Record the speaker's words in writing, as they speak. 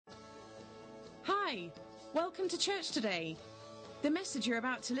Hi, welcome to church today. The message you're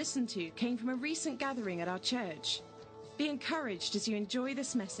about to listen to came from a recent gathering at our church. Be encouraged as you enjoy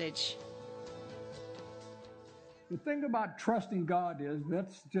this message. The thing about trusting God is,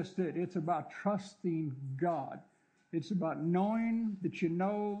 that's just it. It's about trusting God. It's about knowing that you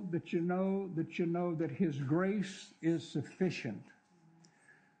know that His grace is sufficient.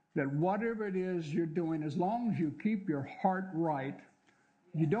 That whatever it is you're doing, as long as you keep your heart right,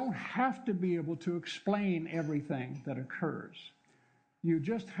 you don't have to be able to explain everything that occurs. You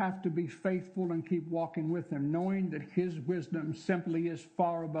just have to be faithful and keep walking with Him, knowing that His wisdom simply is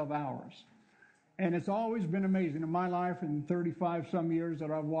far above ours. And it's always been amazing. In my life, in 35 some years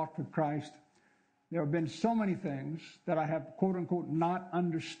that I've walked with Christ, there have been so many things that I have, quote unquote, not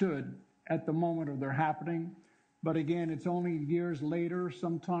understood at the moment of their happening. But again, it's only years later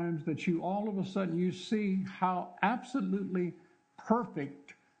sometimes that you all of a sudden you see how absolutely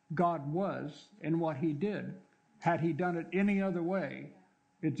perfect God was in what He did. Had He done it any other way,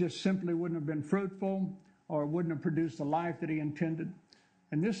 it just simply wouldn't have been fruitful, or it wouldn't have produced the life that He intended.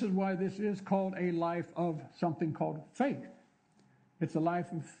 And this is why this is called a life of something called faith. It's a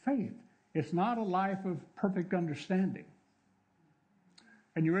life of faith. It's not a life of perfect understanding.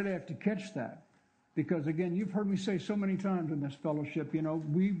 And you really have to catch that. Because again, you've heard me say so many times in this fellowship,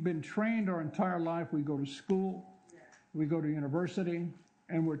 we've been trained our entire life. We go to school, we go to university,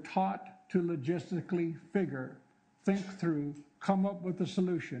 and we're taught to logistically think through, come up with a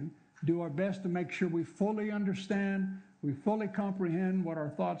solution, do our best to make sure we fully understand, we fully comprehend what our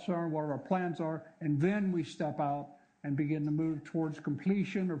thoughts are, what our plans are, and then we step out and begin to move towards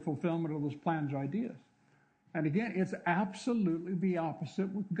completion or fulfillment of those plans or ideas. And again, it's absolutely the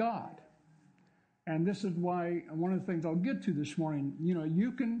opposite with God. And this is why one of the things I'll get to this morning,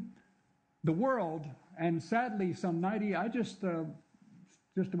 the world, and sadly I just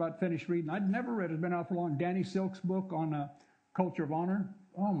about finished reading. I'd never read, it's been out for long, Danny Silk's book on Culture of Honor.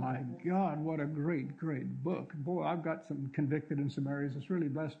 Oh my God, what a great, great book. Boy, I've got some convicted in some areas. It's really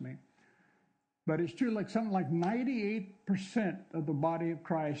blessed me. But it's true, something like 98% of the body of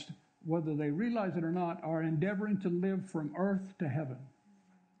Christ, whether they realize it or not, are endeavoring to live from earth to heaven.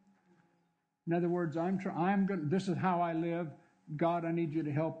 In other words, this is how I live. God, I need you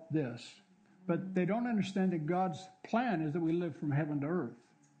to help this. But they don't understand that God's plan is that we live from heaven to earth.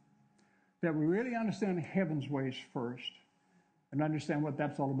 That we really understand heaven's ways first and understand what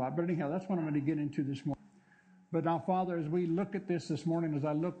that's all about. But anyhow, that's what I'm going to get into this morning. But now, Father, as we look at this morning, as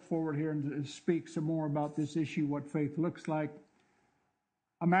I look forward here and speak some more about this issue, what faith looks like,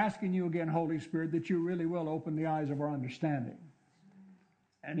 I'm asking you again, Holy Spirit, that you really will open the eyes of our understanding.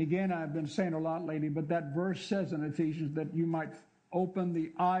 And again, I've been saying a lot lately, but that verse says in Ephesians that you might open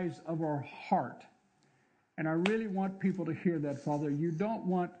the eyes of our heart. And I really want people to hear that, Father. You don't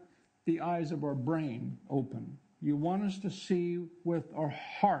want the eyes of our brain open. You want us to see with our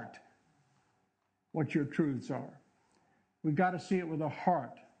heart what your truths are. We've got to see it with our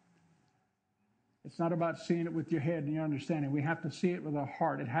heart. It's not about seeing it with your head and your understanding. We have to see it with our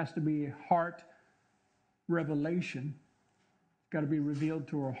heart. It has to be a heart revelation. It's got to be revealed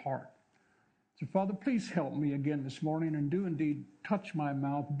to our heart. So, Father, please help me again this morning and do indeed touch my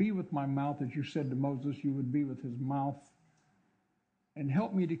mouth. Be with my mouth as you said to Moses you would be with his mouth. And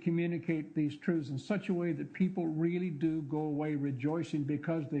help me to communicate these truths in such a way that people really do go away rejoicing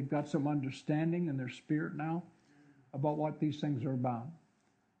because they've got some understanding in their spirit now about what these things are about.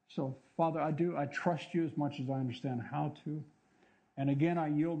 So, Father, I trust you as much as I understand how to. And again, I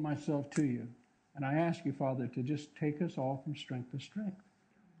yield myself to you. And I ask you, Father, to just take us all from strength to strength.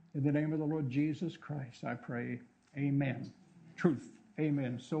 In the name of the Lord Jesus Christ, I pray. Amen. Truth.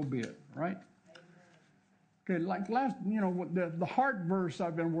 Amen. So be it. Right? Okay, the heart verse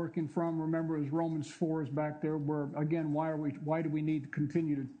I've been working from, remember, is Romans 4 is back there, where, again, why do we need to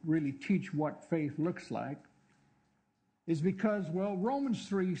continue to really teach what faith looks like? Is because, Romans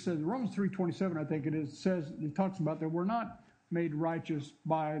 3:27, I think it talks about that we're not made righteous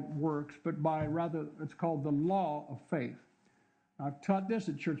by works, but by, rather, it's called the law of faith. I've taught this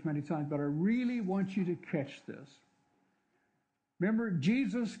at church many times, but I really want you to catch this. Remember,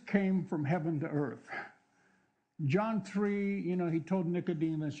 Jesus came from heaven to earth. John 3, he told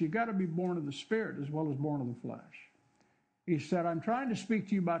Nicodemus, you got to be born of the Spirit as well as born of the flesh. He said, I'm trying to speak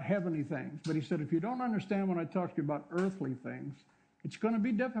to you about heavenly things, but he said, if you don't understand when I talk to you about earthly things, it's going to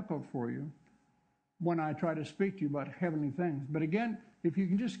be difficult for you when I try to speak to you about heavenly things. But again, if you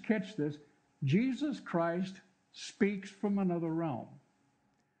can just catch this, Jesus Christ speaks from another realm.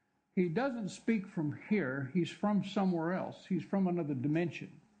 He doesn't speak from here. He's from somewhere else. He's from another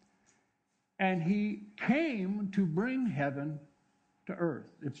dimension. And he came to bring heaven to earth.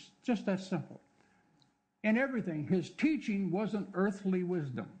 It's just that simple. in everything. His teaching wasn't earthly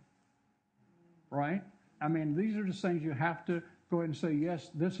wisdom, right? I mean, these are just things you have to go ahead and say, yes,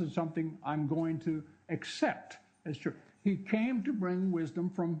 this is something I'm going to accept as true. He came to bring wisdom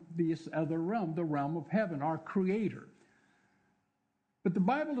from this other realm, the realm of heaven, our Creator. But the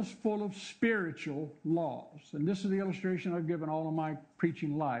Bible is full of spiritual laws. And this is the illustration I've given all of my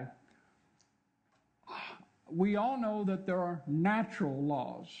preaching life. We all know that there are natural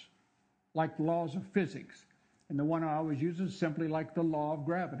laws, like laws of physics. And the one I always use is simply like the law of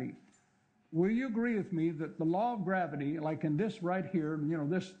gravity. Will you agree with me that the law of gravity, like in this right here,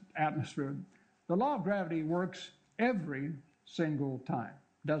 this atmosphere, the law of gravity works every single time,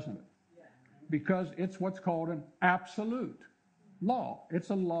 doesn't it? Because it's what's called an absolute law. It's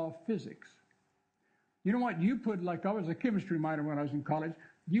a law of physics. You know what? You put, like I was a chemistry minor when I was in college,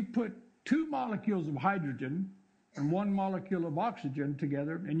 you put 2 molecules of hydrogen and 1 molecule of oxygen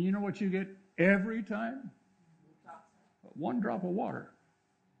together, and you know what you get every time? 1 drop of water.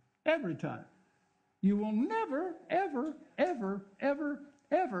 Every time. You will never, ever, ever, ever,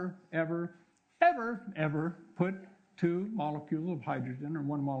 ever, ever, ever, ever put 2 molecules of hydrogen or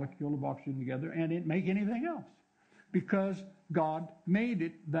 1 molecule of oxygen together and it make anything else. Because God made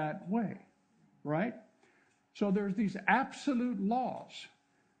it that way, right? So there's these absolute laws.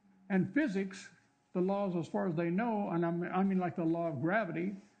 And physics, the laws as far as they know, and I mean like the law of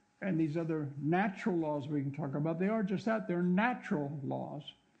gravity and these other natural laws we can talk about, they are just that. They're natural laws.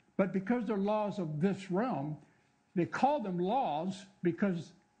 But because they're laws of this realm, they call them laws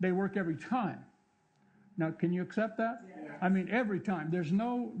because they work every time. Now, can you accept that? Yeah. I mean, every time. There's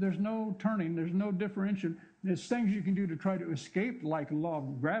no turning. There's no differentiation. There's things you can do to try to escape, like the law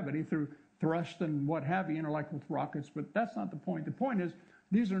of gravity through thrust and what have you, like with rockets. But that's not the point. The point is,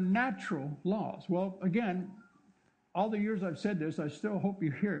 these are natural laws. Well, again, all the years I've said this, I still hope you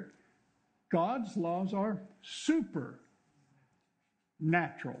hear it. God's laws are supernatural.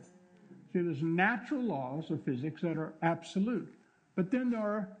 See, there's natural laws of physics that are absolute. But then there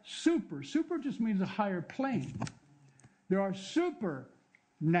are super. Super just means a higher plane. There are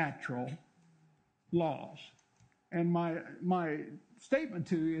supernatural laws. And my statement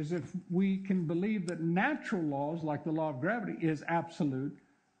to you is, if we can believe that natural laws, like the law of gravity, is absolute,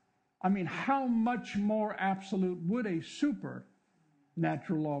 I mean, how much more absolute would a supernatural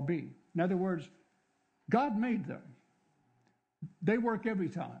law be? In other words, God made them. They work every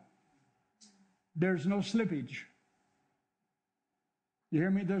time. There's no slippage. You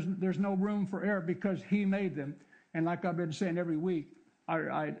hear me? There's no room for error because He made them. And like I've been saying every week,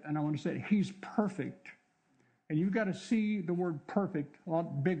 I want to say it, He's perfect. And you've got to see the word perfect a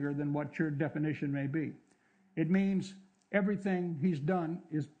lot bigger than what your definition may be. It means everything He's done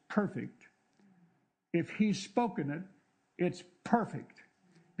is perfect. If He's spoken it, it's perfect.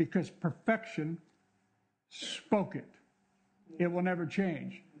 Because perfection spoke it. It will never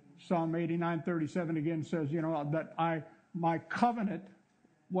change. Psalm 89:37 again says, that my covenant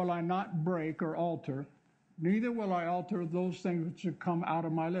will I not break or alter, neither will I alter those things which have come out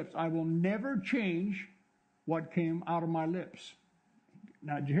of my lips. I will never change what came out of my lips.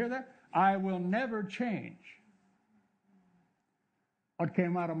 Now, did you hear that? I will never change what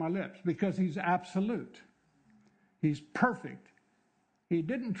came out of my lips, because He's absolute. He's perfect. He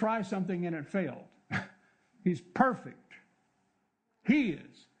didn't try something and it failed. He's perfect. He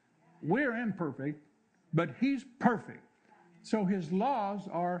is. We're imperfect, but He's perfect. So His laws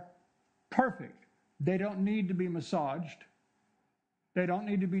are perfect. They don't need to be massaged. They don't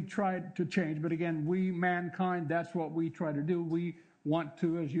need to be tried to change. But again, we, mankind, that's what we try to do. We want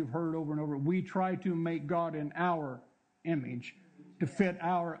to, as you've heard over and over, we try to make God in our image to fit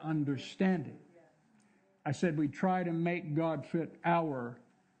our understanding. I said we try to make God fit our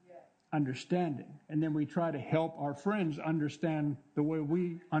understanding. And then we try to help our friends understand the way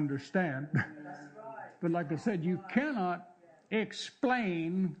we understand. But like I said, you cannot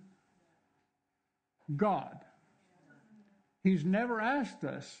explain God. He's never asked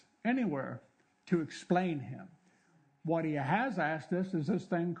us anywhere to explain Him. What He has asked us is this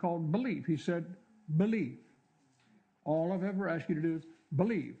thing called belief. He said, believe. All I've ever asked you to do is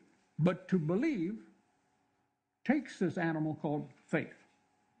believe. But to believe takes this animal called faith.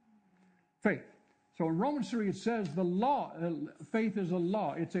 Faith. So in Romans 3 it says the law, faith is a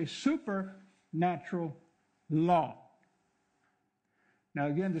law. It's a supernatural law. Now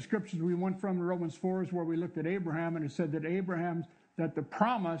again, the scriptures we went from Romans 4 is where we looked at Abraham, and it said that the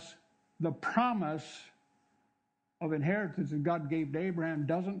promise of inheritance that God gave to Abraham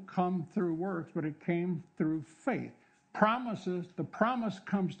doesn't come through works, but it came through faith. The promise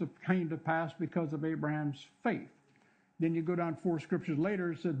came to pass because of Abraham's faith. Then you go down 4 scriptures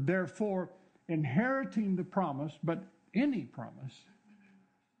later, it said, therefore, inheriting the promise, but any promise,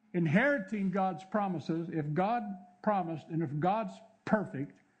 inheriting God's promises. If God promised, and if God's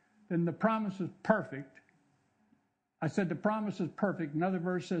perfect, then the promise is perfect. I said the promise is perfect. Another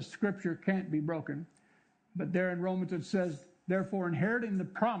verse says Scripture can't be broken. But there in Romans it says, therefore, inheriting the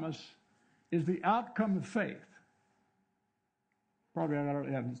promise is the outcome of faith. Probably I got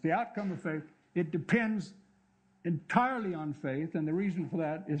it. Yeah, it's the outcome of faith. It depends entirely on faith, and the reason for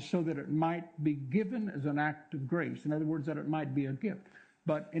that is so that it might be given as an act of grace. In other words, that it might be a gift.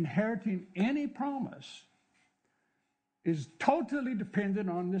 But inheriting any promise is totally dependent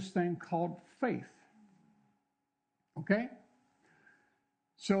on this thing called faith. Okay?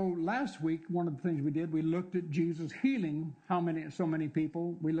 So last week, one of the things we did, we looked at Jesus healing so many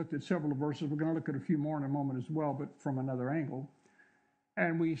people. We looked at several verses. We're going to look at a few more in a moment as well, but from another angle.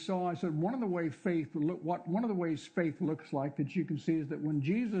 And we saw, I said, one of the ways faith looks like that you can see is that when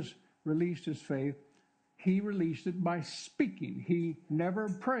Jesus released his faith, he released it by speaking. He never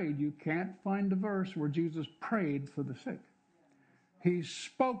prayed. You can't find a verse where Jesus prayed for the sick. He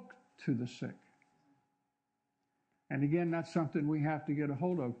spoke to the sick. And again, that's something we have to get a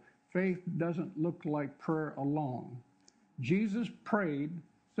hold of. Faith doesn't look like prayer alone. Jesus prayed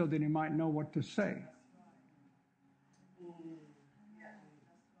so that he might know what to say.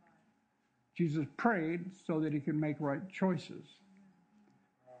 Jesus prayed so that he could make right choices.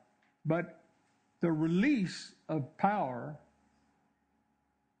 But the release of power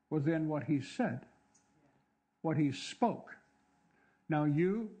was in what he said, what he spoke. Now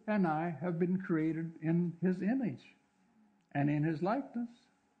you and I have been created in his image and in his likeness.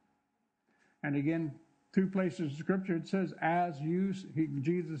 And again, 2 places in Scripture it says,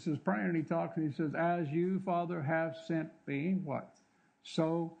 Jesus is praying and he talks and he says, as you, Father, have sent me, what?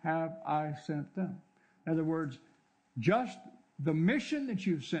 So have I sent them. In other words, just the mission that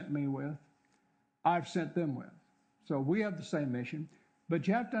you've sent me with, I've sent them with. So we have the same mission. But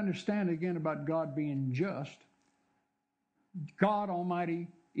you have to understand again about God being just. God Almighty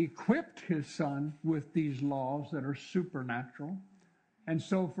equipped his Son with these laws that are supernatural. And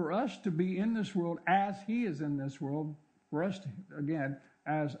so for us to be in this world as he is in this world, for us to, again,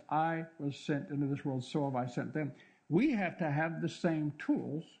 as I was sent into this world, so have I sent them. We have to have the same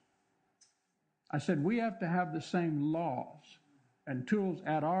tools. I said we have to have the same laws and tools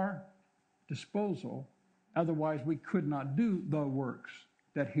at our disposal. Otherwise, we could not do the works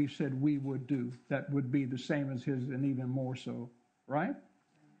that he said we would do. That would be the same as his and even more so, right?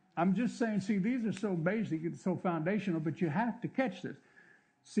 I'm just saying, see, these are so basic and so foundational, but you have to catch this.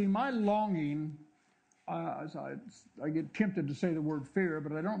 See, my longing, I get tempted to say the word fear,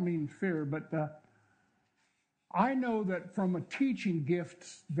 but I don't mean fear, but I know that from a teaching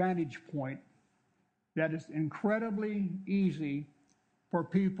gift's vantage point, that it's incredibly easy for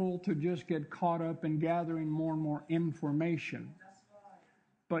people to just get caught up in gathering more and more information.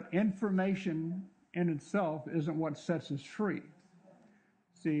 But information in itself isn't what sets us free.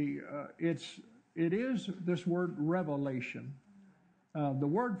 See, it is this word revelation. The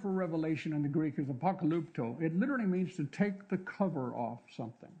word for revelation in the Greek is apokalypto. It literally means to take the cover off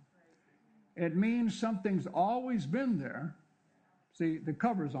something. It means something's always been there. See, the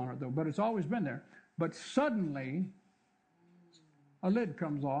cover's on it though, but it's always been there. But suddenly, a lid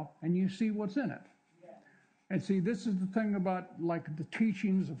comes off and you see what's in it. And see, this is the thing about like the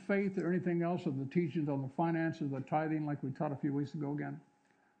teachings of faith or anything else, or the teachings on the finances, the tithing, like we taught a few weeks ago again.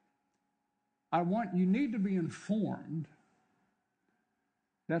 You need to be informed.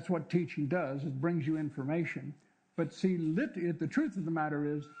 That's what teaching does. It brings you information. But see, the truth of the matter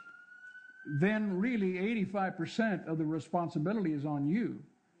is, then really 85% of the responsibility is on you,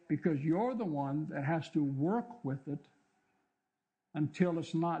 because you're the one that has to work with it until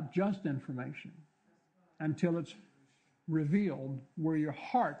it's not just information, until it's revealed where your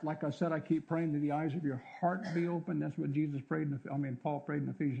heart, like I said, I keep praying that the eyes of your heart be open. That's what Paul prayed in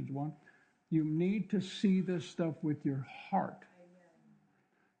Ephesians 1. You need to see this stuff with your heart.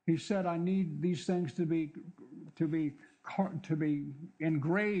 He said, I need these things to be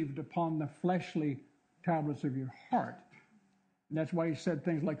engraved upon the fleshly tablets of your heart. And that's why he said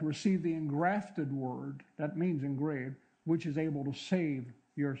things like, receive the engrafted word, that means engraved, which is able to save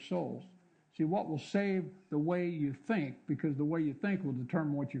your souls. See, what will save the way you think, because the way you think will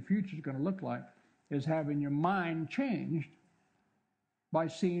determine what your future is going to look like, is having your mind changed by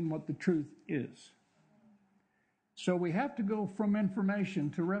seeing what the truth is. So we have to go from information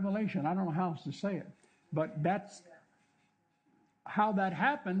to revelation. I don't know how else to say it, but that's how that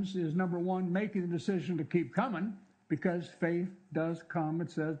happens is, number one, making the decision to keep coming, because faith does come.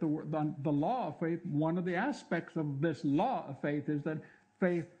 It says the law of faith, one of the aspects of this law of faith is that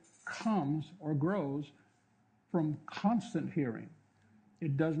faith comes or grows from constant hearing.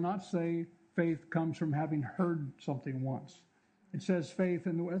 It does not say faith comes from having heard something once. It says faith,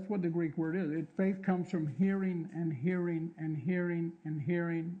 and that's what the Greek word is. Faith comes from hearing and hearing and hearing and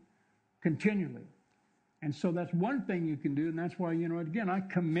hearing continually. And so that's one thing you can do, and that's why, again, I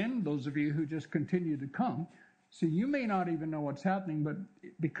commend those of you who just continue to come. See, you may not even know what's happening, but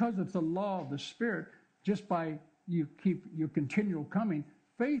because it's a law of the Spirit, just by your continual coming,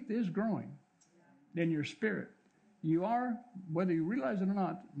 faith is growing in your spirit. You are, whether you realize it or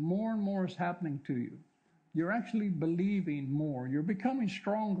not, more and more is happening to you. You're actually believing more. You're becoming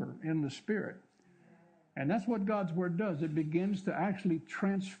stronger in the Spirit. And that's what God's Word does. It begins to actually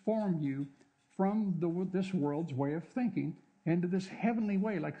transform you from this world's way of thinking into this heavenly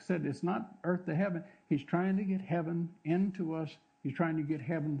way. Like I said, it's not earth to heaven. He's trying to get heaven into us. He's trying to get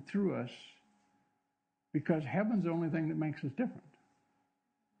heaven through us. Because heaven's the only thing that makes us different.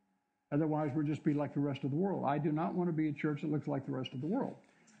 Otherwise, we'll just be like the rest of the world. I do not want to be a church that looks like the rest of the world.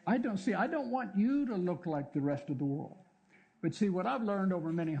 I don't want you to look like the rest of the world. But see, what I've learned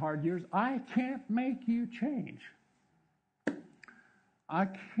over many hard years, I can't make you change. I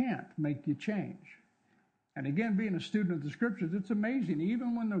can't make you change. And again, being a student of the Scriptures, it's amazing.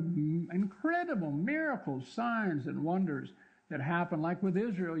 Even when the incredible miracles, signs, and wonders that happen, like with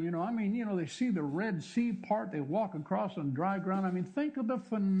Israel, they see the Red Sea part, they walk across on dry ground. Think of the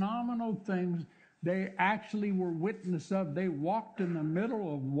phenomenal things they actually were witness of. They walked in the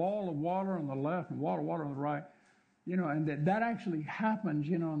middle of a wall of water on the left and wall of water on the right, and that actually happens,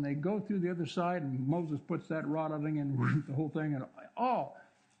 and they go through the other side, and Moses puts that rod on and the whole thing, and all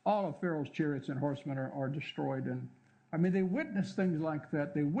of Pharaoh's chariots and horsemen are destroyed. And they witnessed things like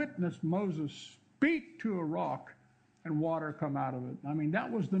that. They witnessed Moses speak to a rock and water come out of it.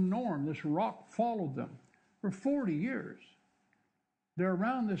 That was the norm. This rock followed them for 40 years. They're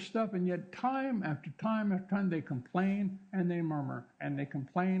around this stuff, and yet time after time after time, they complain and they murmur, and they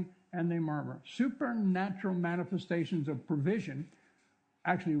complain and they murmur. Supernatural manifestations of provision,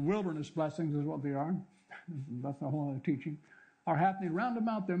 actually wilderness blessings is what they are. That's a whole other teaching, are happening round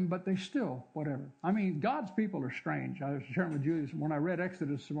about them, but they still, whatever. God's people are strange. I was sharing with Julius, when I read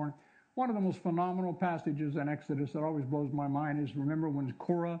Exodus this morning, one of the most phenomenal passages in Exodus that always blows my mind is, remember when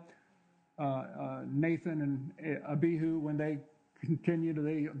Korah, Nathan, and Abihu, when they continue to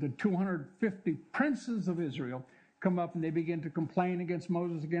the 250 princes of Israel come up and they begin to complain against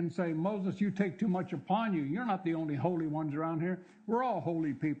Moses again and say, Moses, you take too much upon you. You're not the only holy ones around here. We're all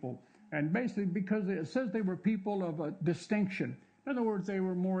holy people. And basically because it says they were people of a distinction. In other words, they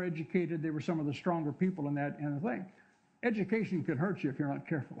were more educated. They were some of the stronger people in that and the thing. Education can hurt you if you're not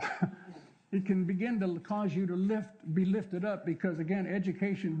careful. It can begin to cause you to be lifted up because, again,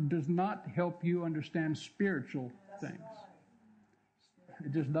 education does not help you understand spiritual things.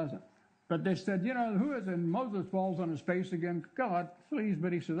 It just doesn't. But they said, who is it? And Moses falls on his face again. God, please.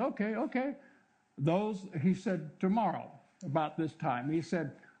 But he says, okay. He said, tomorrow, about this time. He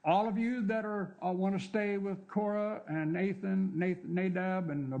said, all of you that want to stay with Korah and Nadab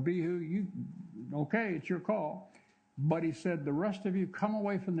and Abihu, okay, it's your call. But he said, the rest of you come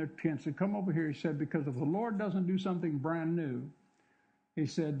away from their tents and come over here. He said, because if the Lord doesn't do something brand new, he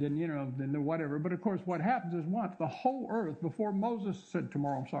said, then whatever. But of course, what happens is what? The whole earth, before Moses said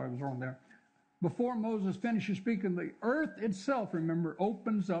tomorrow, I'm sorry, I was wrong there. Before Moses finishes speaking, the earth itself, remember,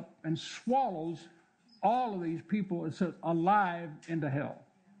 opens up and swallows all of these people, it says, alive into hell.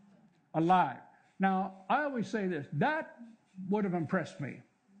 Alive. Now, I always say this, that would have impressed me.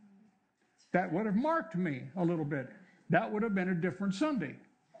 That would have marked me a little bit. That would have been a different Sunday.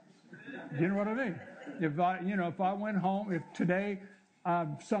 You know what I mean? If I went home, if today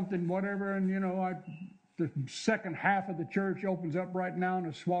something, whatever, and the second half of the church opens up right now and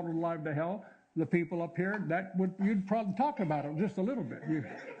is swallowed alive to hell, the people up here, you'd probably talk about it just a little bit.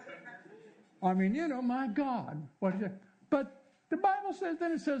 My God. But the Bible says,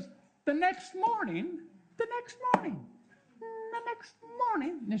 then it says, the next morning,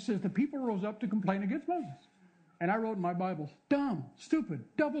 and it says the people rose up to complain against Moses. And I wrote in my Bible, dumb, stupid,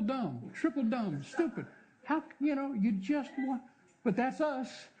 double dumb, triple dumb, stupid. How, you just want, but that's us,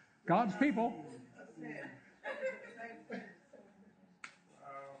 God's people.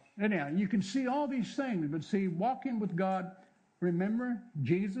 Anyhow, you can see all these things, but see, walking with God, remember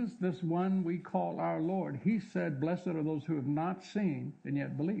Jesus, this one we call our Lord. He said, blessed are those who have not seen and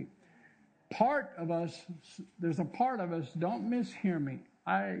yet believe. There's a part of us, don't mishear me.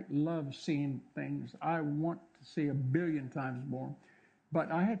 I love seeing things. I want to see 1 billion times more.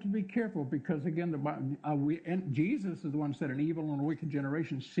 But I have to be careful because, again, Jesus is the one who said an evil and wicked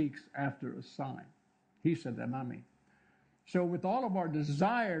generation seeks after a sign. He said that, not me. So with all of our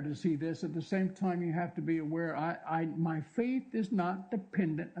desire to see this, at the same time you have to be aware, my faith is not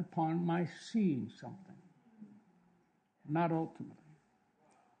dependent upon my seeing something. Not ultimately.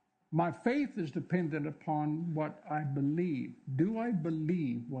 My faith is dependent upon what I believe. Do I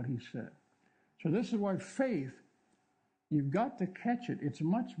believe what he said? So this is why faith, you've got to catch it. It's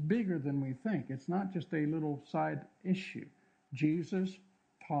much bigger than we think. It's not just a little side issue. Jesus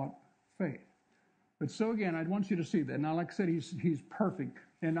taught faith. But so again, I want you to see that. Now, like I said, he's perfect.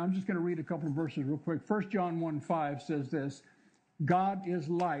 And I'm just going to read a couple of verses real quick. 1 John 1:5 says this, God is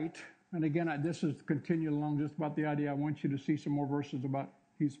light. And again, this is continuing along just about the idea. I want you to see some more verses about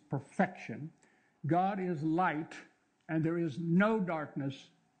his perfection. God is light, and there is no darkness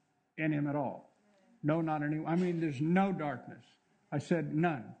in him at all. No, not any. I mean, there's no darkness. I said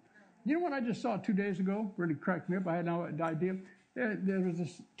none. You know what I just saw 2 days ago? Really cracked me up. I had no idea. There was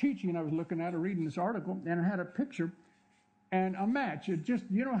this teaching I was looking at or reading this article, and it had a picture and a match. It just,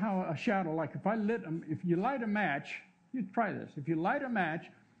 you know how a shadow, like if you light a match, you try this. If you light a match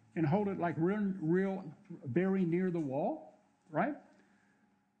and hold it like real, very near the wall, right?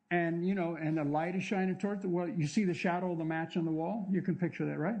 And, and the light is shining towards the wall, you see the shadow of the match on the wall. You can picture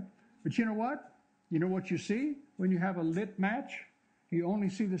that, right? But you know what? You know what you see when you have a lit match? You only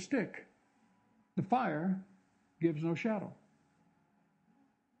see the stick. The fire gives no shadow.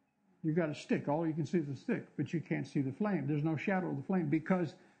 You've got a stick. All you can see is the stick, but you can't see the flame. There's no shadow of the flame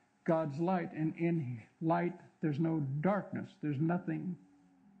because God's light, and in light, there's no darkness. There's nothing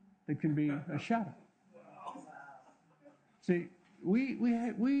that can be a shadow. See,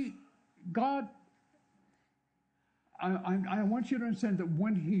 God, I want you to understand that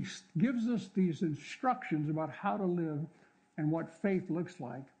when he gives us these instructions about how to live and what faith looks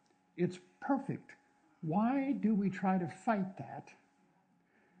like, it's perfect. Why do we try to fight that?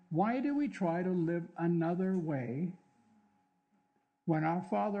 Why do we try to live another way when our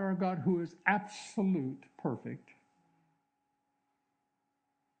Father, our God, who is absolute perfect,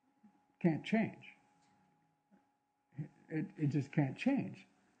 can't change? It just can't change.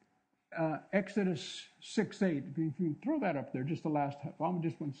 Exodus 6:8. If you can throw that up there, just the last half. I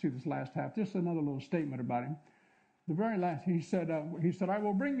just want to see this last half. Just another little statement about him. The very last, he said, I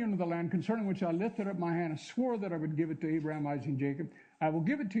will bring you into the land concerning which I lifted up my hand and swore that I would give it to Abraham, Isaac, and Jacob. I will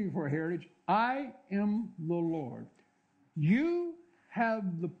give it to you for a heritage. I am the Lord. You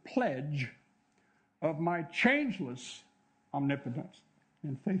have the pledge of my changeless omnipotence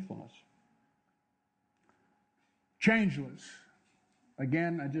and faithfulness. Changeless.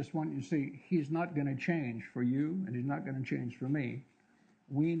 Again, I just want you to see, he's not going to change for you, and he's not going to change for me.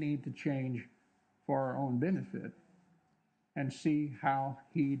 We need to change for our own benefit and see how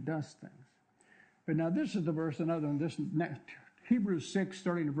he does things. But now this is the verse, another one, this next, Hebrews 6,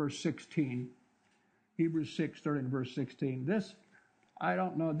 starting in verse 16. Hebrews 6, starting in verse 16. This, I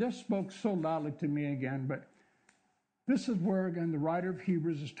don't know, this spoke so loudly to me again, but this is where, again, the writer of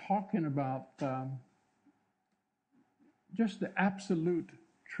Hebrews is talking about just the absolute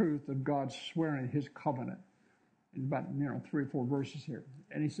truth of God swearing his covenant. In about, 3 or 4 verses here.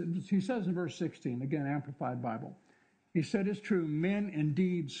 And he says in verse 16, again, Amplified Bible, he said, it's true, men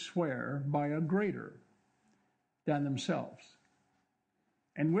indeed swear by a greater than themselves.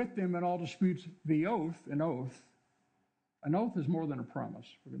 And with them in all disputes, the oath, an oath is more than a promise.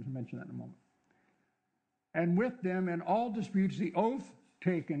 We're going to mention that in a moment. And with them in all disputes, the oath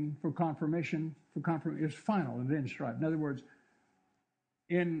taken for confirmation is final and then strife. In other words,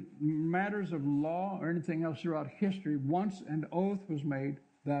 in matters of law or anything else throughout history, once an oath was made,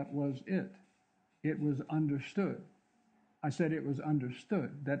 that was it. It was understood. I said it was understood.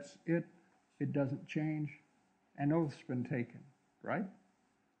 That's it. It doesn't change. An oath's been taken, right?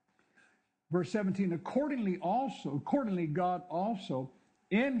 Verse 17, accordingly God also,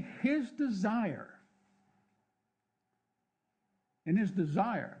 in his desire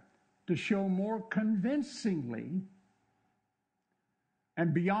to show more convincingly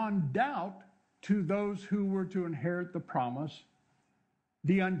and beyond doubt to those who were to inherit the promise,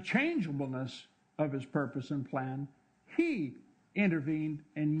 the unchangeableness of his purpose and plan, he intervened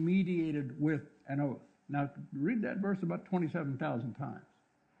and mediated with an oath. Now, read that verse about 27,000 times.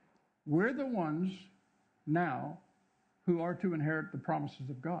 We're the ones now who are to inherit the promises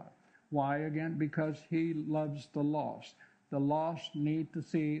of God. Why, again? Because he loves the lost. The lost need to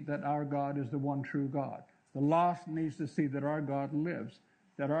see that our God is the one true God. The lost needs to see that our God lives,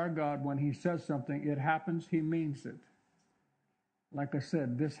 that our God, when he says something, it happens, he means it. Like I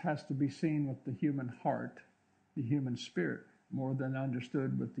said, this has to be seen with the human heart, the human spirit, more than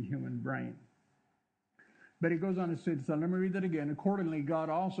understood with the human brain. But he goes on to say, so let me read that again. Accordingly, God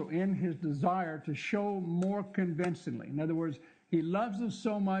also, in his desire to show more convincingly. In other words, he loves us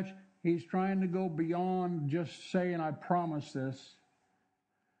so much, he's trying to go beyond just saying, I promise this.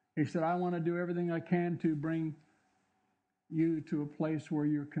 He said, I want to do everything I can to bring you to a place where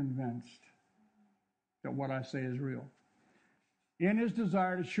you're convinced that what I say is real. In his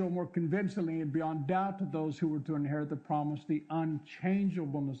desire to show more convincingly and beyond doubt to those who were to inherit the promise, the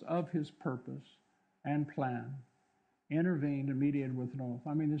unchangeableness of his purpose and plan, intervened and mediated with an oath.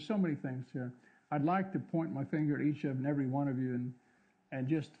 I mean, there's so many things here. I'd like to point my finger at each of and every one of you and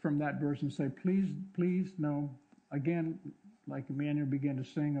just from that verse and say, please know, again, like Emmanuel began to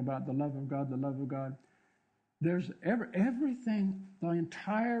sing about the love of God, the love of God. There's everything, the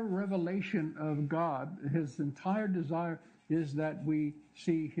entire revelation of God, his entire desire is that we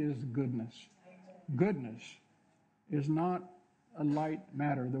see his goodness. Goodness is not a light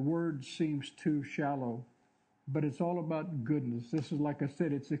matter. The word seems too shallow, but it's all about goodness. This is, like I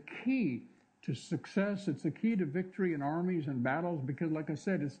said, it's a key to success. It's a key to victory in armies and battles because, like I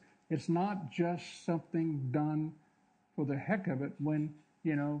said, it's not just something done for the heck of it when,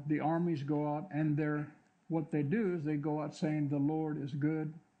 the armies go out and what they do is they go out saying the Lord is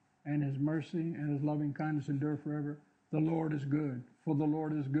good and his mercy and his loving kindness endure forever. The Lord is good, for the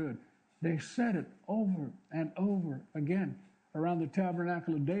Lord is good. They said it over and over again. Around the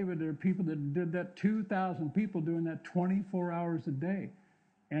tabernacle of David, there are people that did that, 2,000 people doing that 24 hours a day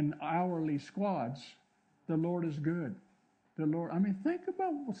in hourly squads. The Lord is good. The Lord, think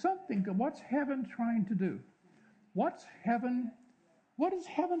about something. What's heaven trying to do? What is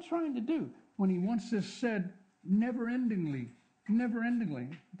heaven trying to do when he wants this said never-endingly,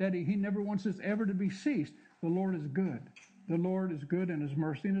 that he never wants this ever to be ceased? The Lord is good. The Lord is good, and his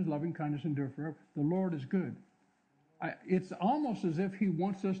mercy and his loving kindness endure forever. The Lord is good. It's almost as if he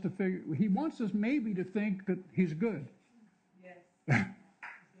wants us he wants us maybe to think that he's good. Yes.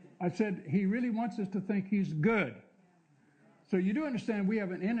 I said he really wants us to think he's good. So you do understand we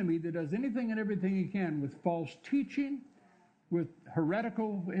have an enemy that does anything and everything he can with false teaching, with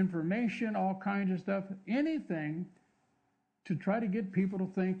heretical information, all kinds of stuff, anything to try to get people to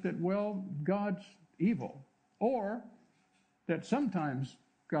think that, well, God's evil, or that sometimes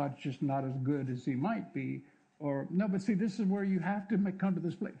God's just not as good as he might be. Or no, but see, this is where you have to come to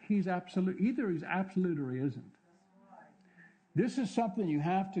this place. He's absolute. Either he's absolute or he isn't. This is something you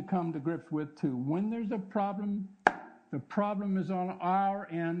have to come to grips with too. When there's a problem, the problem is on our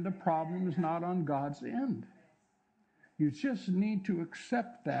end. The problem is not on God's end. You just need to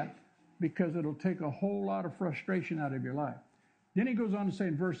accept that because it'll take a whole lot of frustration out of your life. Then he goes on to say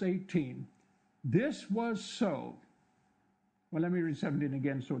in verse 18, this was so. Well, let me read 17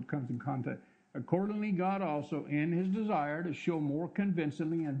 again so it comes in context. Accordingly, God also, in his desire to show more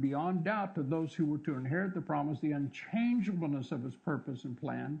convincingly and beyond doubt to those who were to inherit the promise, the unchangeableness of his purpose and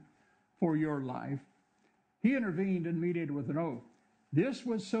plan for your life, he intervened and mediated with an oath. This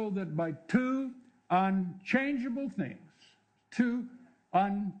was so that by two unchangeable things,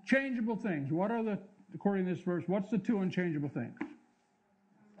 what are according to this verse, what's the two unchangeable things?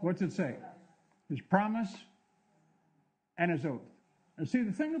 What's it say? His promise and his oath. And see,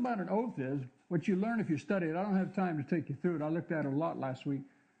 the thing about an oath is, what you learn if you study it, I don't have time to take you through it. I looked at it a lot last week.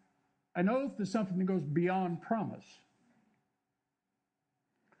 An oath is something that goes beyond promise.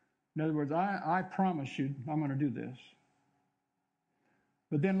 In other words, I promise you I'm going to do this.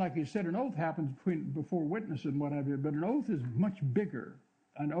 But then, like you said, an oath happens before witnesses and what have you. But an oath is much bigger.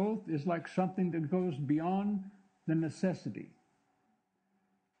 An oath is like something that goes beyond the necessity.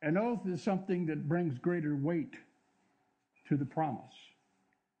 An oath is something that brings greater weight to the promise.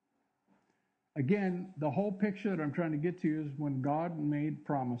 Again, the whole picture that I'm trying to get to you is when God made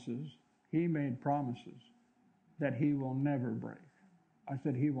promises, he made promises that he will never break. I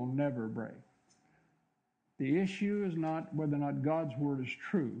said he will never break. The issue is not whether or not God's word is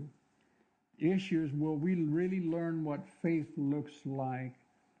true. The issue is, will we really learn what faith looks like?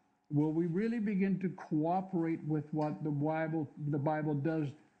 Will we really begin to cooperate with what the Bible does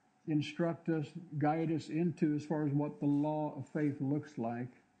instruct us, guide us into as far as what the law of faith looks like,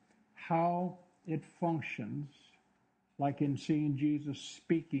 how it functions, like in seeing Jesus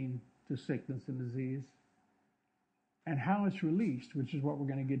speaking to sickness and disease, and how it's released, which is what we're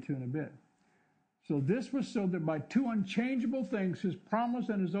going to get to in a bit. So this was so that by two unchangeable things, his promise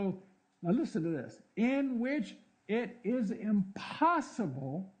and his oath, now listen to this, in which it is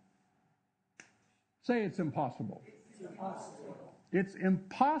impossible, say it's impossible. It's impossible. It's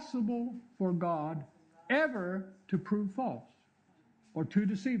impossible for God ever to prove false or to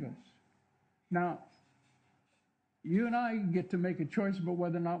deceive us. Now, you and I get to make a choice about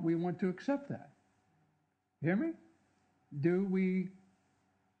whether or not we want to accept that. Hear me? Do we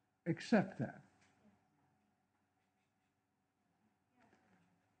accept that?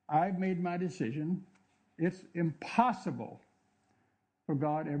 I've made my decision. It's impossible for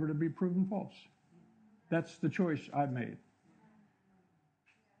God ever to be proven false. That's the choice I've made.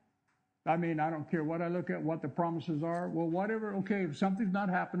 I mean, I don't care what I look at, what the promises are. Well, whatever, okay, if something's not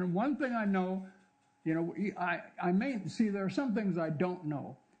happening, one thing I know, I may see there are some things I don't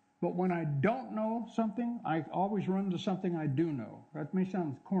know. But when I don't know something, I always run to something I do know. That may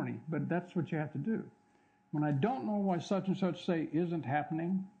sound corny, but that's what you have to do. When I don't know why such and such say isn't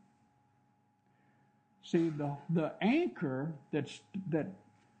happening, see, the anchor that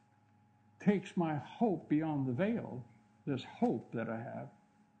takes my hope beyond the veil, this hope that I have,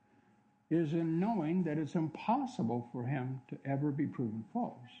 is in knowing that it's impossible for him to ever be proven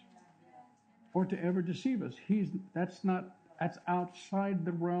false or to ever deceive us. That's outside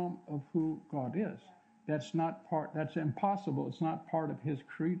the realm of who God is. That's impossible. It's not part of his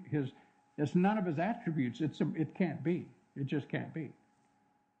it's none of his attributes. It can't be. It just can't be.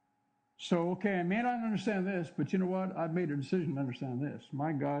 So, okay, I may not understand this, but you know what? I've made a decision to understand this.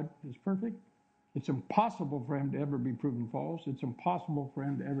 My God is perfect. It's impossible for him to ever be proven false. It's impossible for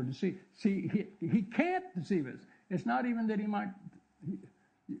him to ever deceive. See, he can't deceive us. It's not even that he might.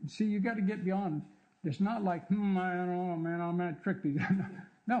 See, you got to get beyond. It's not like, I don't know, man, I'm not tricked.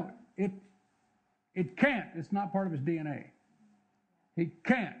 No, it can't. It's not part of his DNA. He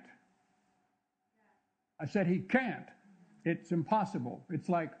can't. I said he can't. It's impossible. It's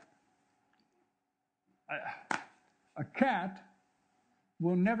like a cat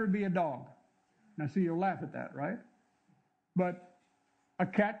will never be a dog. Now, see, you'll laugh at that, right? But a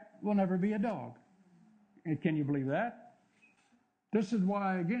cat will never be a dog. And can you believe that? This is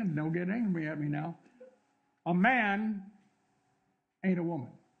why, again, don't get angry at me now. A man ain't a woman.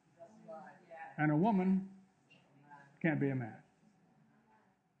 And a woman can't be a man.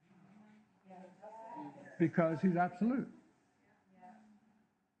 Because he's absolute.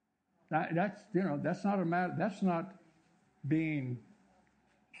 That's not a matter, that's not being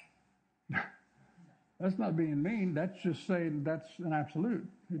mean. That's just saying that's an absolute.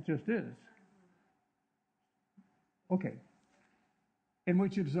 It just is. Okay. In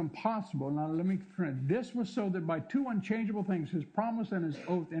which it is impossible. Now let me turn. This was so that by two unchangeable things, his promise and his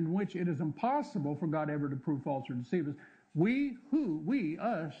oath, in which it is impossible for God ever to prove false or deceive us,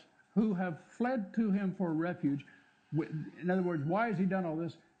 us, who have fled to him for refuge. In other words, why has he done all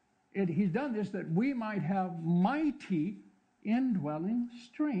this? He's done this that we might have mighty indwelling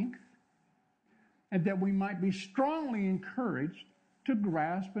strength, and that we might be strongly encouraged to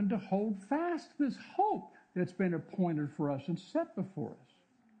grasp and to hold fast this hope that's been appointed for us and set before us.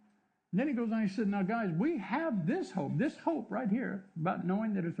 And then he goes on, he said, now guys, we have this hope right here about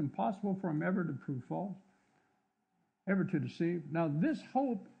knowing that it's impossible for him ever to prove false, ever to deceive. Now this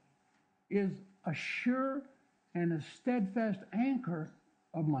hope is a sure and a steadfast anchor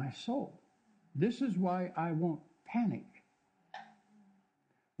of my soul. This is why I won't panic.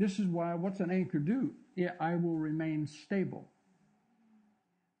 This is why, what's an anchor do? I will remain stable.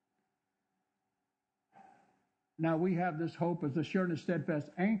 Now we have this hope as a sure and a steadfast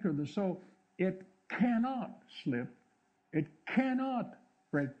anchor of the soul. It cannot slip. It cannot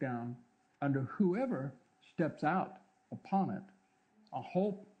break down under whoever steps out upon it. A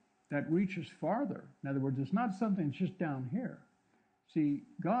hope that reaches farther. In other words, it's not something just down here. See,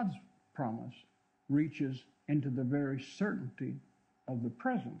 God's promise reaches into the very certainty of the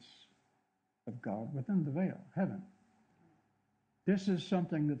presence of God within the veil, heaven. This is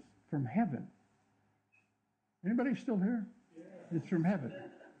something that's from heaven. Anybody still here? Yeah. It's from heaven.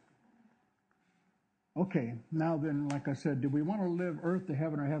 Okay, now then, like I said, do we want to live earth to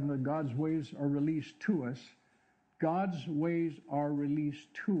heaven or heaven to God's ways are released to us? God's ways are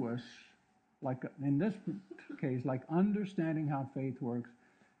released to us, like in this case, like understanding how faith works.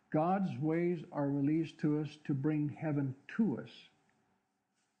 God's ways are released to us to bring heaven to us,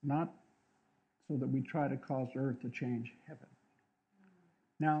 not so that we try to cause earth to change heaven.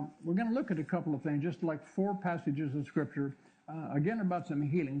 Now, we're going to look at a couple of things, just like 4 passages of Scripture, again about some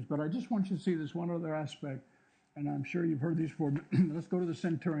healings, but I just want you to see this one other aspect, and I'm sure you've heard these before. Let's go to the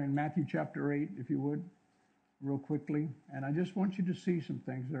centurion, Matthew chapter 8, if you would, real quickly, and I just want you to see some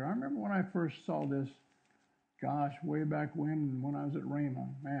things there. I remember when I first saw this, gosh, way back when I was at Rhema,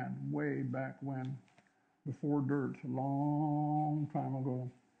 man, way back when, before dirt, a long time ago.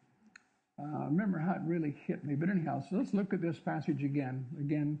 I remember how it really hit me. But anyhow, so let's look at this passage again.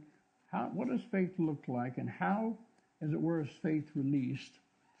 Again, what does faith look like, and how, as it were, is faith released?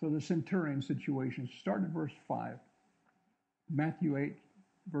 So the centurion situation. Start at verse 5. Matthew 8,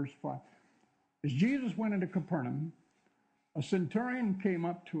 verse 5. As Jesus went into Capernaum, a centurion came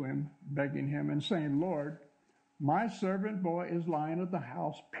up to him, begging him and saying, Lord, my servant boy is lying at the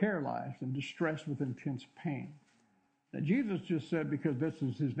house, paralyzed and distressed with intense pain. Now, Jesus just said, because this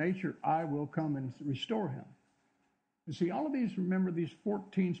is his nature, I will come and restore him. You see, all of these, remember these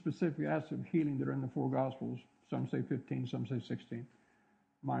 14 specific acts of healing that are in the four Gospels. Some say 15, some say 16.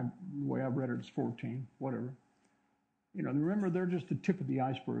 The way I've read it is 14, whatever. You know, remember, they're just the tip of the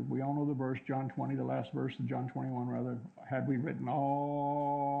iceberg. We all know the verse, John 20, the last verse of John 21, rather. Had we written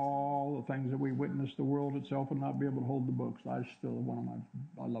all the things that we witnessed, the world itself would not be able to hold the books. I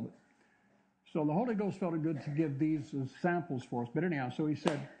love it. So the Holy Ghost felt it good to give these as samples for us. But anyhow, so he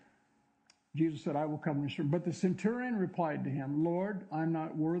said, Jesus said, I will come and restore. But the centurion replied to him, Lord, I'm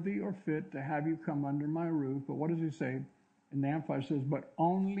not worthy or fit to have you come under my roof. But what does he say? And the Amplified says, but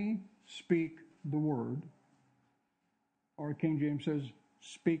only speak the word. Or King James says,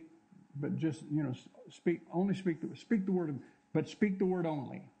 speak, but just, speak the word, but speak the word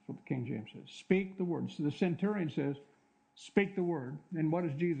only. That's what the King James says. Speak the word. So the centurion says, speak the word. And what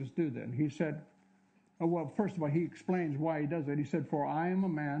does Jesus do then? He said, well, first of all, he explains why he does it. He said, for I am a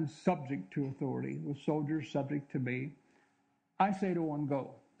man subject to authority, with soldiers subject to me. I say to one,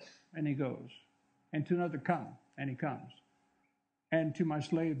 go, and he goes. And to another, come, and he comes. And to my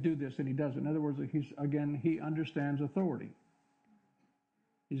slave, do this, and he does it. In other words, he understands authority.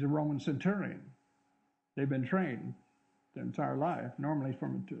 He's a Roman centurion. They've been trained their entire life. Normally,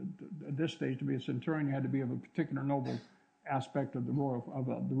 at this stage, to be a centurion, you had to be of a particular noble aspect of the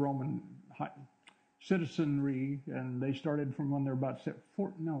Roman citizenry, and they started from when they're about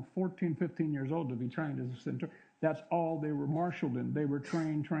 14, 15 years old to be trained as a centurion. That's all they were marshaled in. They were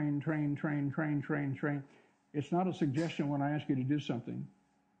trained. It's not a suggestion when I ask you to do something.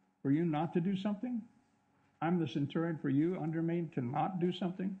 For you not to do something, I'm the centurion. For you under me to not do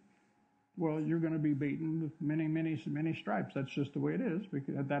something, well, you're going to be beaten with many stripes. That's just the way it is,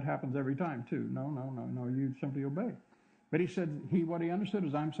 because that happens every time too. No, you simply obey. But he said, what he understood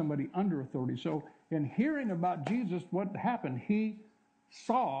is I'm somebody under authority. So in hearing about Jesus, what happened? He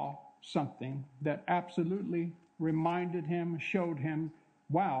saw something that absolutely reminded him, showed him,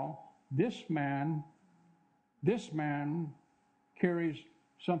 wow, this man carries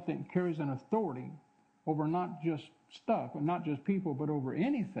an authority over not just stuff and not just people, but over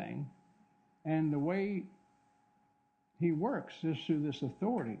anything. And the way he works is through this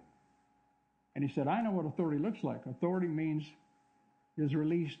authority. And he said, I know what authority looks like. Authority is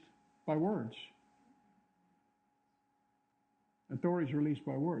released by words. Authority is released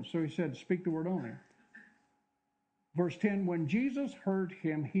by words. So he said, speak the word only. Verse 10, when Jesus heard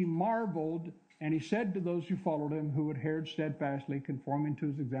him, he marveled, and he said to those who followed him, who adhered steadfastly, conforming to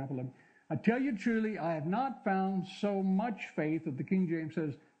his example, I tell you truly, I have not found so much faith, that the King James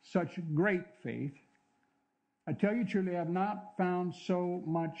says, such great faith. I tell you truly, I have not found so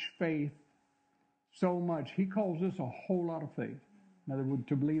much faith, so much. He calls this a whole lot of faith. In other words,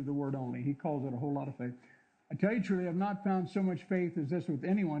 to believe the word only. He calls it a whole lot of faith. I tell you truly, I have not found so much faith as this with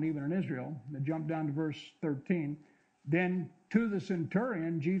anyone, even in Israel. Now jump down to verse 13. Then to the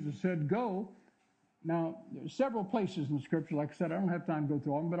centurion, Jesus said, go. Now, there's several places in the scripture, like I said, I don't have time to go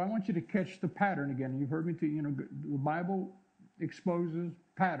through all of them, but I want you to catch the pattern again. You've heard me, the Bible exposes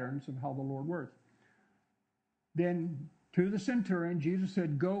patterns of how the Lord works. Then to the centurion, Jesus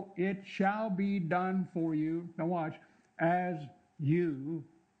said, go, it shall be done for you. Now watch, as you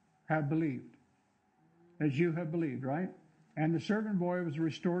have believed. As you have believed, right? And the servant boy was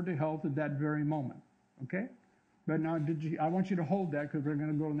restored to health at that very moment. Okay? But now, I want you to hold that, because we're going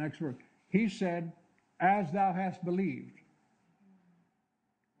to go to the next verse. He said, as thou hast believed.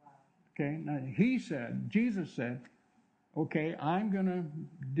 Okay? Now, Jesus said, okay, I'm going to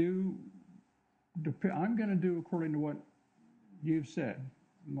do according to what you've said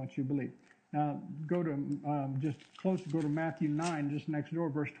and what you believe. Now, go to Matthew 9, just next door,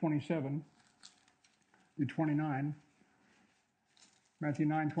 verse 27 to 29. Matthew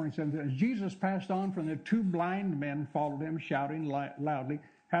 9:27. As Jesus passed on from there, two blind men followed him, shouting loudly,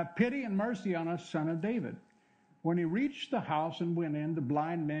 have pity and mercy on us, son of David. When he reached the house and went in, the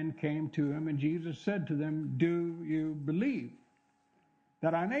blind men came to him, and Jesus said to them, do you believe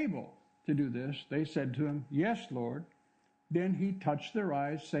that I'm able to do this? They said to him, yes, Lord. Then he touched their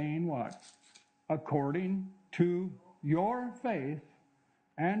eyes, saying what? According to your faith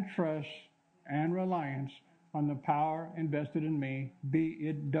and trust and reliance on the power invested in me, be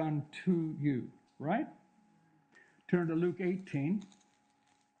it done to you. Right? Turn to Luke 18.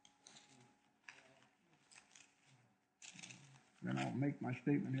 Then I'll make my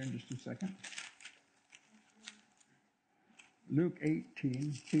statement here in just a second. Luke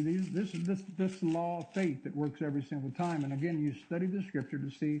 18. See, this is this law of faith that works every single time. And again, you study the scripture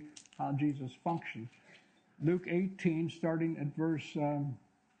to see how Jesus functions. Luke 18, starting at verse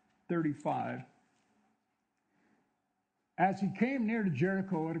 35. As he came near to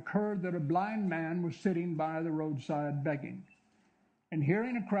Jericho, it occurred that a blind man was sitting by the roadside begging. And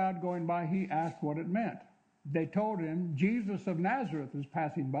hearing a crowd going by, he asked what it meant. They told him, Jesus of Nazareth is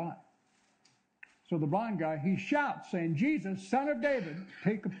passing by. So the blind guy, he shouts, saying, Jesus, Son of David,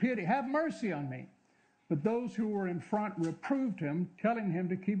 take pity, have mercy on me. But those who were in front reproved him, telling him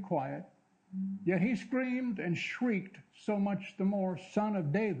to keep quiet. Yet he screamed and shrieked so much the more, Son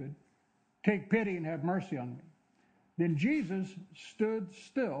of David, take pity and have mercy on me. Then Jesus stood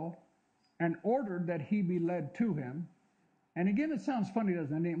still and ordered that he be led to him. And again, it sounds funny,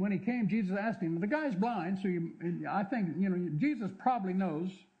 doesn't it? When he came, Jesus asked him, the guy's blind, so I think, Jesus probably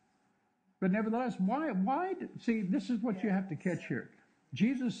knows. But nevertheless, why? See, this is what you have to catch here.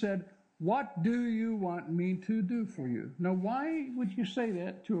 Jesus said, what do you want me to do for you? Now, why would you say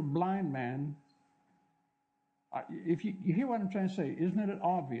that to a blind man? If you hear what I'm trying to say, isn't it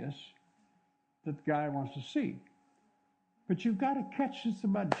obvious that the guy wants to see? But you've got to catch this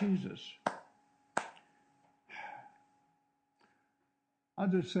about Jesus. I'll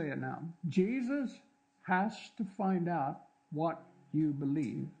just say it now. Jesus has to find out what you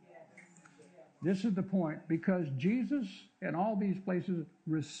believe. This is the point, because Jesus in all these places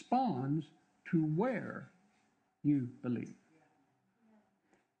responds to where you believe.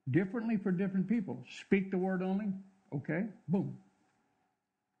 Differently for different people. Speak the word only, okay, boom.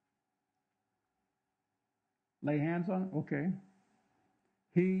 Lay hands on it, okay.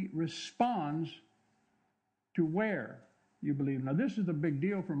 He responds to where you believe. Now, this is a big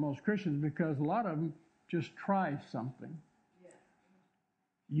deal for most Christians because a lot of them just try something.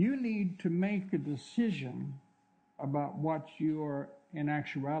 You need to make a decision about what you are in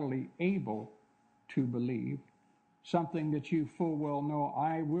actuality able to believe, something that you full well know,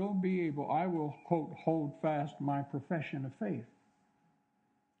 I will, quote, hold fast my profession of faith.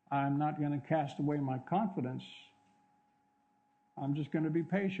 I'm not going to cast away my confidence. I'm just going to be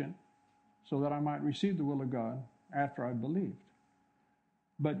patient so that I might receive the will of God after I've believed.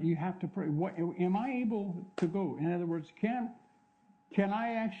 But you have to pray. What, am I able to go? In other words, can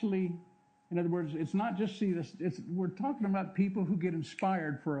I actually, in other words, it's not just see this, we're talking about people who get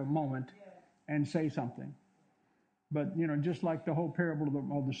inspired for a moment and say something. But, just like the whole parable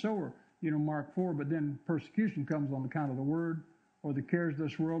of the sower, Mark 4, but then persecution comes on account of the word, or the cares of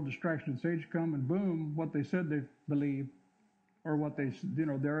this world, distractions of age come, and boom, what they said they believe, or what they,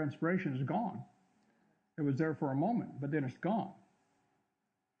 their inspiration is gone. It was there for a moment, but then it's gone.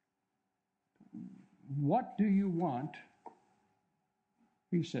 What do you want?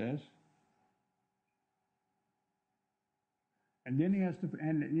 He says. And then he has to,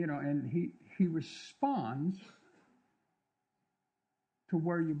 and he responds to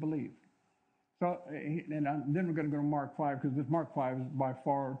where you believe. So, and then we're going to go to Mark 5, because this Mark 5 is by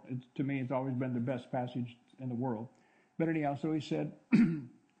far, to me, it's always been the best passage in the world. But anyhow, so he said,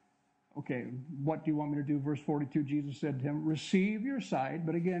 okay, what do you want me to do? Verse 42, Jesus said to him, receive your sight.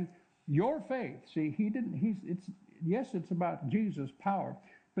 But again, your faith. See, it's about Jesus' power.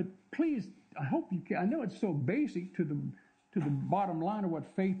 But please, I hope you can. I know it's so basic to the bottom line of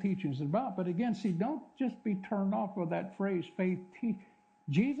what faith teaching is about. But again, see, don't just be turned off with that phrase, faith teach.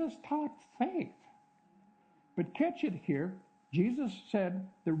 Jesus taught faith. But catch it here. Jesus said,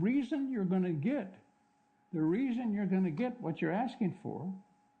 the reason you're going to get what you're asking for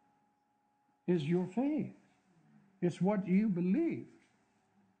is your faith. It's what you believe.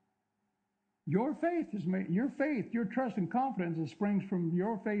 Your faith, your trust and confidence that springs from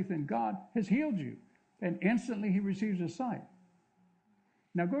your faith in God has healed you. And instantly he receives his sight.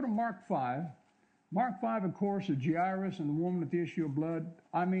 Now go to Mark 5. Mark 5, of course, is Jairus and the woman at the issue of blood.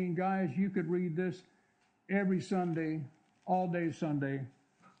 I mean, guys, you could read this every Sunday, all day Sunday.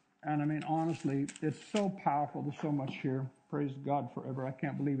 And I mean, honestly, it's so powerful. There's so much here. Praise God forever. I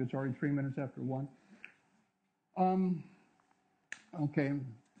can't believe it's already 3 minutes after 1. Okay,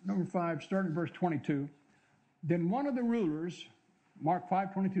 number 5, starting verse 22. Then one of the rulers, Mark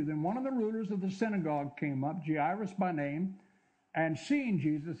 5:22, then one of the rulers of the synagogue came up, Jairus by name, and seeing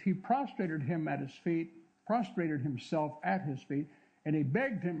Jesus, he prostrated himself at his feet, and he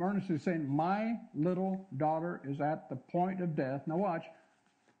begged him earnestly, saying, my little daughter is at the point of death. Now watch.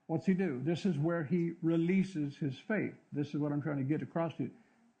 What's he do? This is where he releases his faith. This is what I'm trying to get across to you.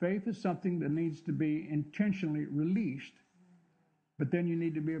 Faith is something that needs to be intentionally released, but then you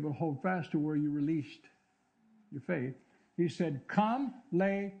need to be able to hold fast to where you released your faith. He said, come,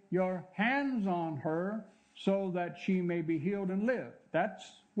 lay your hands on her so that she may be healed and live. That's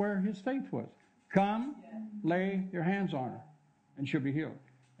where his faith was. Come, lay your hands on her, and she'll be healed.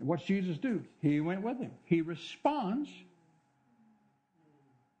 And what's Jesus do? He went with him. He responds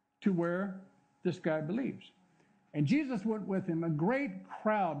to where this guy believes. And Jesus went with him. A great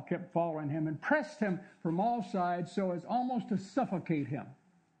crowd kept following him and pressed him from all sides so as almost to suffocate him.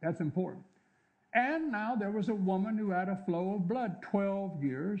 That's important. And now there was a woman who had a flow of blood 12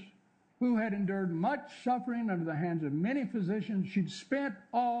 years, who had endured much suffering under the hands of many physicians. She'd spent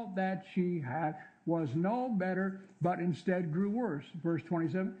all that she had, was no better, but instead grew worse. Verse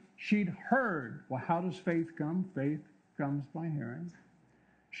 27, she'd heard. Well, how does faith come? Faith comes by hearing.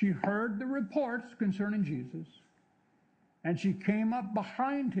 She heard the reports concerning Jesus, and she came up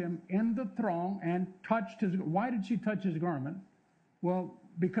behind him in the throng and touched his. Why did she touch his garment? Well,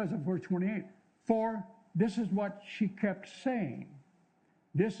 because of verse 28. For this is what she kept saying.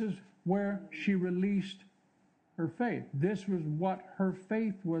 This is where she released her faith. This was what her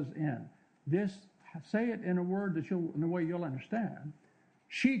faith was in. This, say it in a word that in a way you'll understand.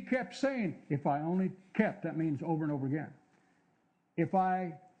 She kept saying, if I only kept, that means over and over again. If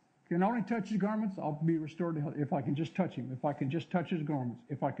I can only touch his garments, I'll be restored to health. If I can just touch him, if I can just touch his garments,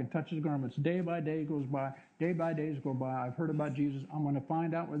 if I can touch his garments, day by day goes by, day by days go by. I've heard about Jesus. I'm going to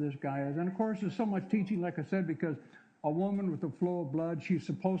find out where this guy is. And of course, there's so much teaching, like I said, because a woman with a flow of blood, she's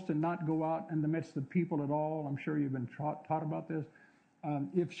supposed to not go out in the midst of people at all. I'm sure you've been taught about this.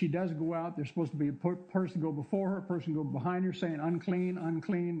 If she does go out, there's supposed to be a person go before her, a person go behind her saying, unclean,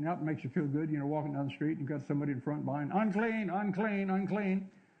 unclean. That makes you feel good. You know, walking down the street, you've got somebody in front behind, unclean, unclean, unclean.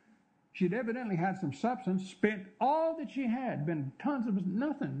 She'd evidently had some substance, spent all that she had, been tons of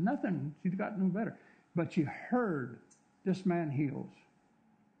nothing. She'd gotten no better. But she heard, this man heals.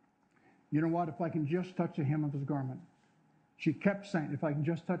 You know what? If I can just touch the hem of his garment. She kept saying, if I can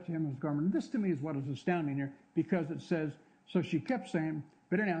just touch the hem of his garment. And this to me is what is astounding here, because it says, so she kept saying,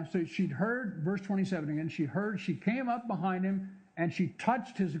 but anyhow, so she'd heard, verse 27 again, she came up behind him and she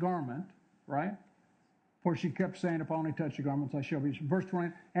touched his garment, right? For she kept saying, if I only touch the garments, I shall be. Verse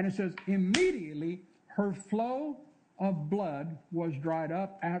 20, and it says, immediately her flow of blood was dried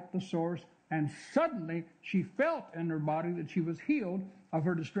up at the source, and suddenly she felt in her body that she was healed of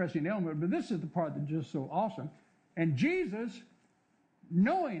her distressing ailment. But this is the part that's just so awesome. And Jesus,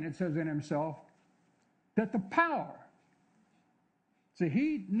 knowing, it says in himself, that the power, see,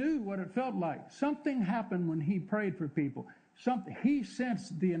 he knew what it felt like. Something happened when he prayed for people. He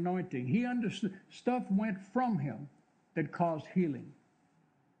sensed the anointing. He understood. Stuff went from him that caused healing.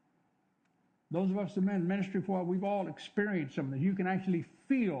 Those of us that have been in ministry for a while, we've all experienced something. You can actually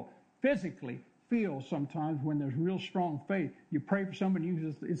physically feel sometimes when there's real strong faith. You pray for somebody,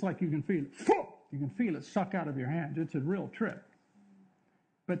 it's like you can feel it. You can feel it suck out of your hands. It's a real trip.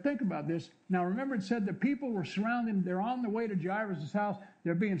 But think about this. Now remember, it said that people were surrounding, they're on their way to Jairus' house.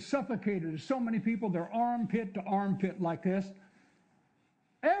 They're being suffocated. There's so many people, they're armpit to armpit like this.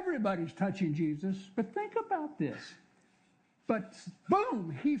 Everybody's touching Jesus. But think about this. But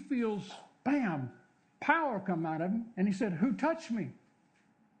boom, he feels, bam, power come out of him. And he said, who touched me?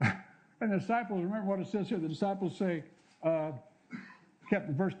 And the disciples, remember what it says here. The disciples say, kept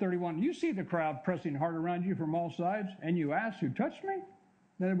in verse 31, you see the crowd pressing hard around you from all sides, and you ask, who touched me?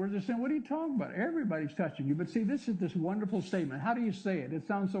 In other words, they're saying, what are you talking about? Everybody's touching you. But see, this is this wonderful statement. How do you say it? It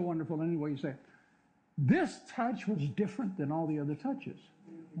sounds so wonderful any way you say it. This touch was different than all the other touches.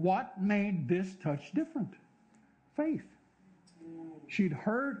 What made this touch different? Faith. She'd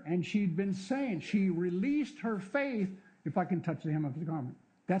heard and she'd been saying, she released her faith, if I can touch the hem of his garment.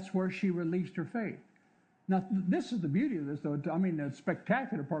 That's where she released her faith. Now, this is the beauty of this, though. I mean, the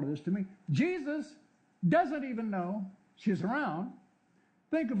spectacular part of this to me. Jesus doesn't even know she's around.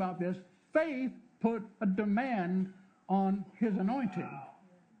 Think about this. Faith put a demand on his anointing.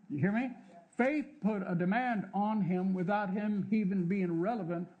 You hear me? Faith put a demand on him without him even being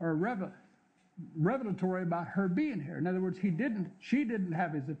relevant or revelatory about her being here. In other words, she didn't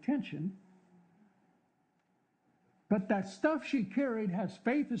have his attention. But that stuff she carried has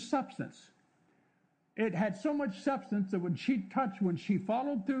faith as substance. It had so much substance that when she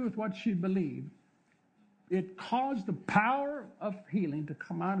followed through with what she believed, it caused the power of healing to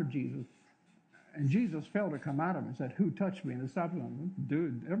come out of Jesus. And Jesus felt it come out of him and said, who touched me? And the disciples said,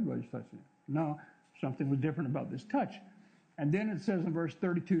 dude, everybody's touching it. No, something was different about this touch. And then it says in verse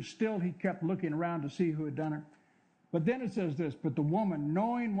 32, still he kept looking around to see who had done it. But then it says this, but the woman,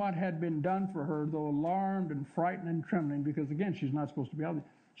 knowing what had been done for her, though alarmed and frightened and trembling, because again, she's not supposed to be out there,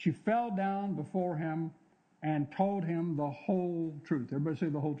 she fell down before him and told him the whole truth. Everybody say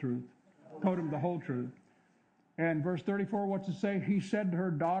the whole truth. Told him the whole truth. And verse 34, what's it say? He said to her,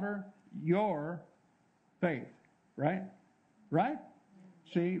 daughter, your Faith, right? Right?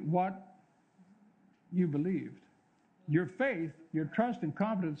 See, what you believed. Your faith, your trust and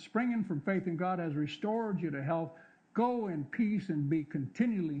confidence springing from faith in God has restored you to health. Go in peace and be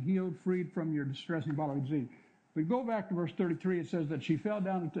continually healed, freed from your distressing bodily disease. We go back to verse 33. It says that she fell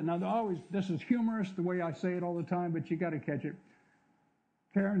down. Now, this is humorous the way I say it all the time, but you got to catch it.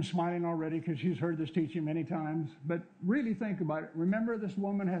 Karen's smiling already because she's heard this teaching many times. But really think about it. Remember, this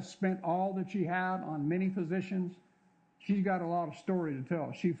woman has spent all that she had on many physicians. She's got a lot of story to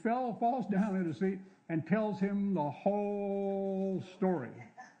tell. She falls down at his feet and tells him the whole story.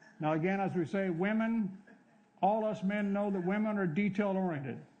 Now, again, as we say, women, all us men know that women are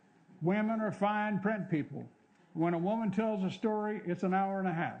detail-oriented. Women are fine print people. When a woman tells a story, it's an hour and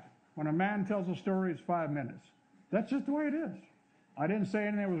a half. When a man tells a story, it's 5 minutes. That's just the way it is. I didn't say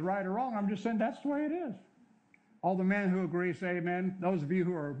anything that was right or wrong. I'm just saying that's the way it is. All the men who agree say amen. Those of you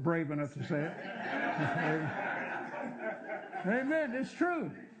who are brave enough to say it. Amen. It's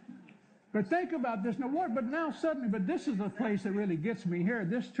true. But think about this. But this is the place that really gets me here.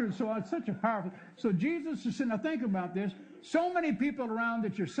 This truth. So it's such a powerful. So Jesus is saying, now think about this. So many people around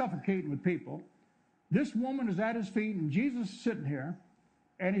that you're suffocating with people. This woman is at his feet, and Jesus is sitting here,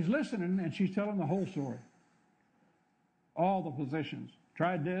 and he's listening, and she's telling the whole story. All the physicians.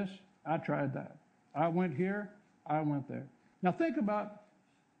 Tried this, I tried that. I went here, I went there. Now think about,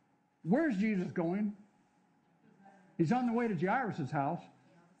 where's Jesus going? He's on the way to Jairus' house.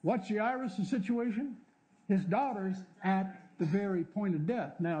 What's Jairus' situation? His daughter's at the very point of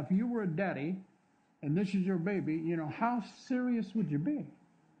death. Now, if you were a daddy, and this is your baby, how serious would you be?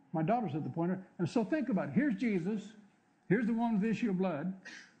 My daughter's at the point of, and so think about it. Here's Jesus. Here's the one with the issue of blood.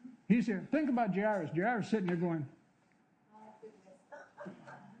 He's here. Think about Jairus. Jairus sitting there going,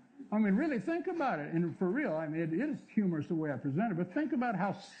 really think about it. And for real, it is humorous the way I present it, but think about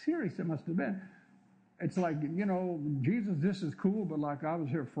how serious it must have been. It's like, Jesus, this is cool, but like I was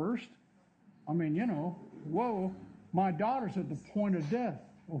here first. Whoa, my daughter's at the point of death,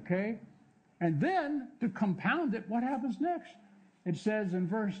 okay? And then, to compound it, what happens next? It says in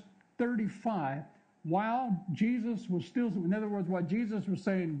verse 35, while Jesus was still, in other words, while Jesus was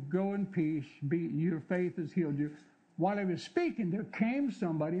saying, go in peace, your faith has healed you. While he was speaking, there came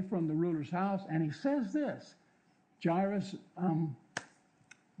somebody from the ruler's house, and he says this, Jairus,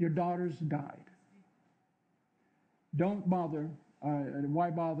 your daughter's died. Don't bother,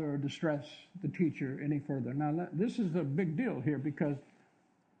 why bother or distress the teacher any further? Now, this is a big deal here because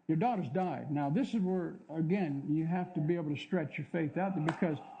your daughter's died. Now, this is where, again, you have to be able to stretch your faith out there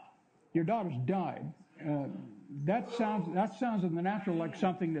because your daughter's died. That sounds in the natural like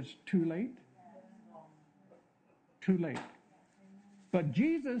something that's too late. Too late. But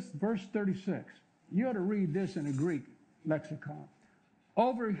Jesus, verse 36, you ought to read this in a Greek lexicon.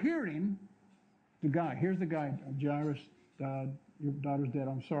 Overhearing the guy, here's the guy, Jairus died, your daughter's dead,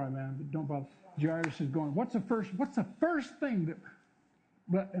 I'm sorry, man, but don't bother. Jairus is going, what's the first thing that,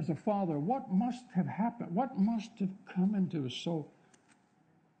 but as a father, what must have happened? What must have come into his soul?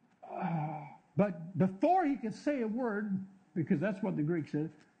 But before he could say a word, because that's what the Greek says,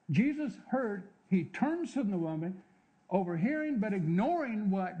 Jesus heard, he turns from the woman, overhearing but ignoring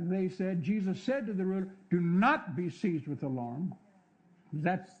what they said. Jesus said to the ruler, do not be seized with alarm.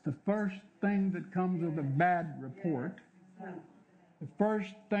 That's the first thing that comes with a bad report. The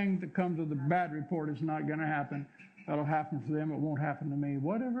first thing that comes with a bad report is not going to happen. That'll happen for them. It won't happen to me.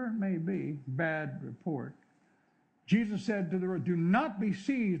 Whatever it may be, bad report. Jesus said to the ruler, do not be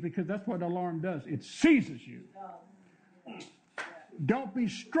seized, because that's what alarm does. It seizes you. Don't be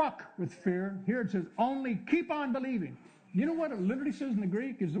struck with fear. Here it says, only keep on believing. You know what it literally says in the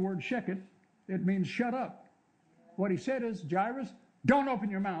Greek is the word sheket. It means shut up. What he said is, Jairus, don't open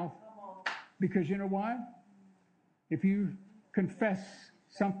your mouth. Because you know why? If you confess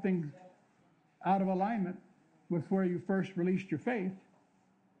something out of alignment with where you first released your faith,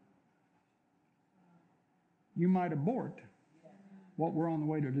 you might abort what we're on the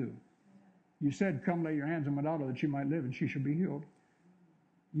way to do. You said, come lay your hands on my daughter that she might live and she shall be healed.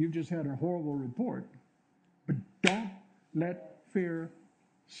 You've just had a horrible report. But don't let fear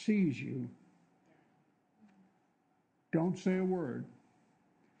seize you. Don't say a word.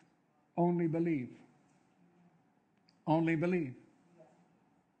 Only believe. Only believe.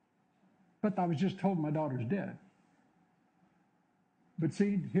 But I was just told my daughter's dead. But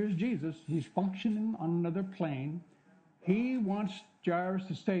see, here's Jesus. He's functioning on another plane. He wants Jairus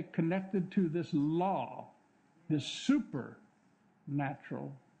to stay connected to this law, this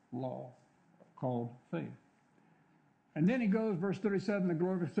supernatural law called faith. And then he goes, verse 37, the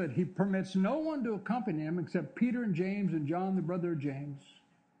glory said, he permits no one to accompany him except Peter and James and John, the brother of James.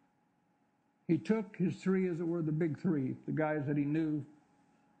 he took his three, as it were, the big three, the guys that he knew.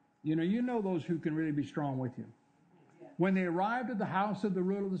 You know those who can really be strong with you. When they arrived at the house of the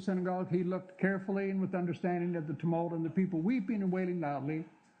ruler of the synagogue, he looked carefully and with understanding at the tumult and the people weeping and wailing loudly.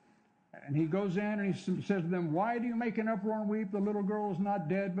 And he goes in and he says to them, "Why do you make an uproar and weep? The little girl is not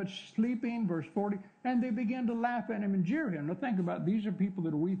dead, but sleeping." Verse 40. And they begin to laugh at him and jeer him. Now think about it. These are people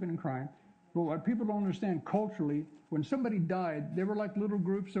that are weeping and crying. But what people don't understand culturally, when somebody died, they were like little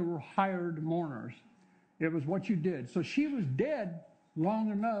groups that were hired mourners. It was what you did. So she was dead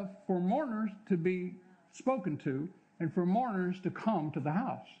long enough for mourners to be spoken to and for mourners to come to the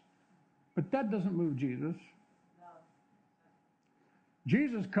house. But that doesn't move Jesus.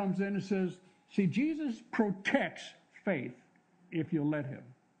 Jesus comes in and says, see, Jesus protects faith if you'll let him.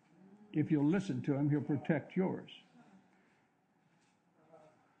 If you'll listen to him, he'll protect yours.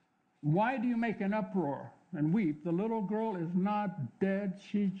 Why do you make an uproar and weep? The little girl is not dead,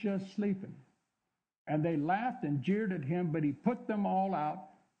 she's just sleeping. And they laughed and jeered at him, but he put them all out.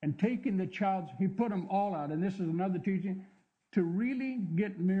 And taking the child, he put them all out. And this is another teaching. To really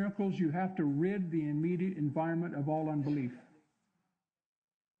get miracles, you have to rid the immediate environment of all unbelief.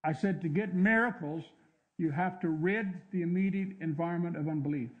 I said to get miracles, you have to rid the immediate environment of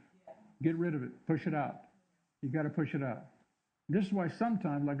unbelief. Get rid of it. Push it out. You got to push it out. This is why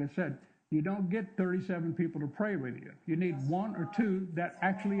sometimes, like I said, you don't get 37 people to pray with you. You need one or two that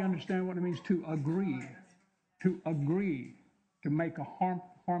actually understand what it means to agree, to make a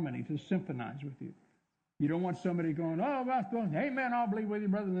harmony, to symphonize with you. You don't want somebody going, "Oh, amen, I'll believe with you,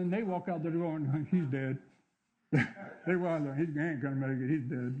 brother," and then they walk out there going, "He's dead." They walk out, "He ain't going to make it, he's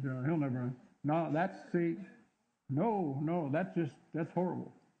dead, he'll never." No, that's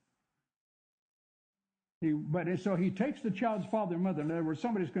horrible. So he takes the child's father and mother. In other words,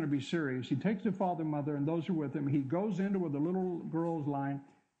 somebody's going to be serious. He takes the father and mother and those who are with him. He goes into where the little girl's lying.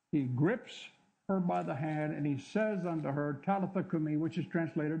 He grips her by the hand and he says unto her, "Talitha cumi," which is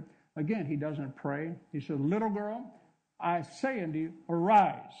translated. Again, he doesn't pray. He says, "Little girl, I say unto you,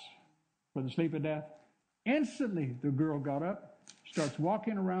 arise for the sleep of death." Instantly, the girl got up, starts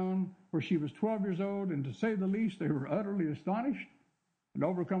walking around where she was 12 years old, and to say the least, they were utterly astonished and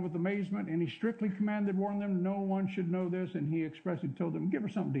overcome with amazement, and he strictly warned them, no one should know this, and he expressly told them, "Give her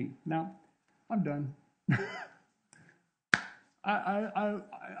something to eat." Now, I'm done.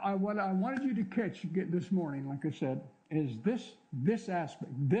 What I wanted you to get this morning, like I said, is this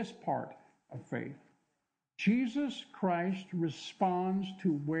aspect, this part of faith. Jesus Christ responds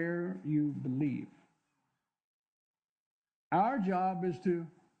to where you believe. Our job is to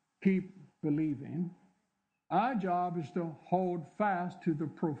keep believing. Our job is to hold fast to the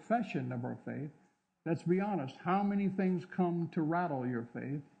profession of our faith. Let's be honest. How many things come to rattle your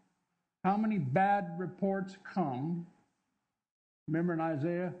faith? How many bad reports come? Remember in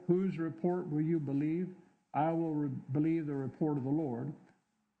Isaiah, whose report will you believe? I will believe the report of the Lord.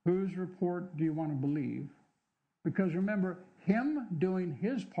 Whose report do you want to believe? Because remember, him doing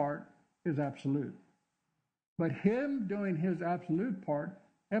his part is absolute. But him doing his absolute part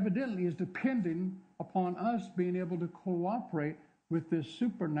evidently is depending upon us being able to cooperate with this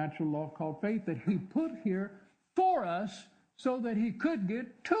supernatural law called faith that he put here for us so that he could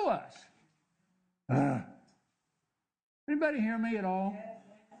get to us. Anybody hear me at all?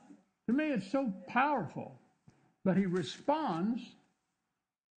 To me, it's so powerful. But he responds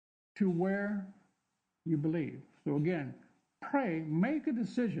to where you believe. So again, pray, make a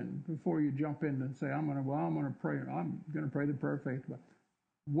decision before you jump in and say, I'm going to pray the prayer of faith. But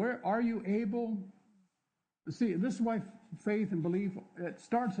where are you able? See, this is why faith and belief, it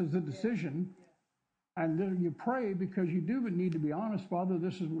starts as a decision. And then you pray because you do need to be honest, Father,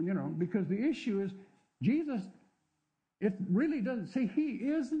 this is, because the issue is Jesus, it really doesn't, see, he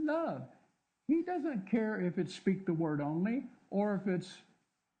is love. He doesn't care if it's speak the word only or if it's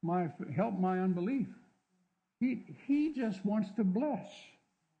help my unbelief. He just wants to bless.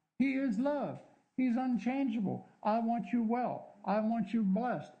 He is love. He's unchangeable. I want you well. I want you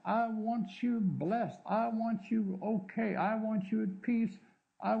blessed. I want you blessed. I want you okay. I want you at peace.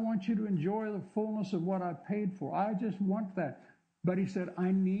 I want you to enjoy the fullness of what I paid for. I just want that. But he said,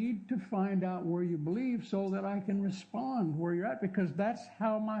 I need to find out where you believe so that I can respond where you're at, because that's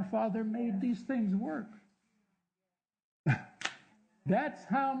how my Father made these things work. That's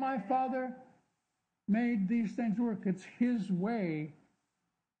how my Father made these things work. It's his way.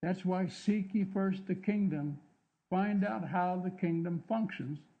 That's why seek ye first the kingdom. Find out how the kingdom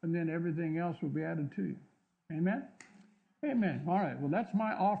functions, and then everything else will be added to you. Amen? Amen. All right. Well, that's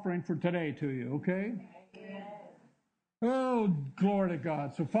my offering for today to you, okay? Oh, glory to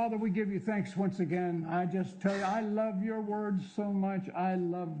God. So, Father, we give you thanks once again. I just tell you, I love your words so much. I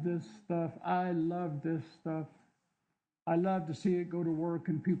love this stuff. I love this stuff. I love to see it go to work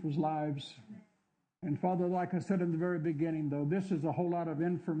in people's lives. And Father, like I said in the very beginning, though, this is a whole lot of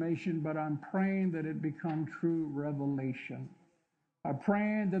information, but I'm praying that it become true revelation. I'm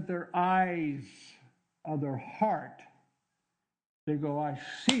praying that their eyes of their heart, they go, I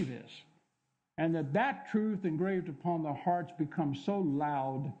see this. And that truth engraved upon their hearts becomes so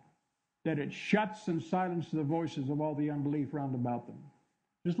loud that it shuts and silences the voices of all the unbelief round about them.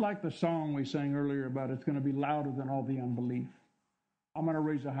 Just like the song we sang earlier about it's going to be louder than all the unbelief. I'm going to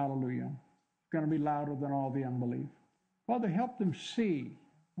raise a hallelujah. It's going to be louder than all the unbelief. Father, help them see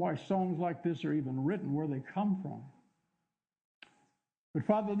why songs like this are even written, where they come from. But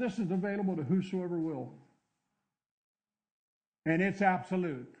Father, this is available to whosoever will. And it's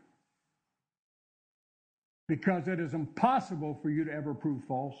absolute. Because it is impossible for you to ever prove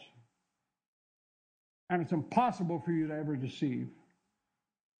false. And it's impossible for you to ever deceive.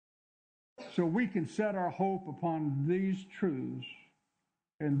 So we can set our hope upon these truths.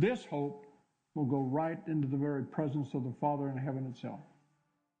 And this hope will go right into the very presence of the Father in heaven itself.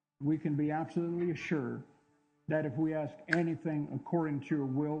 We can be absolutely assured that if we ask anything according to your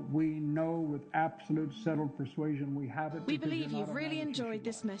will, we know with absolute settled persuasion we have it. We believe you've really enjoyed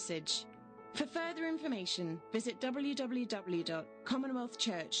this message. For further information, visit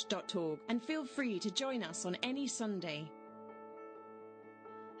www.commonwealthchurch.org and feel free to join us on any Sunday.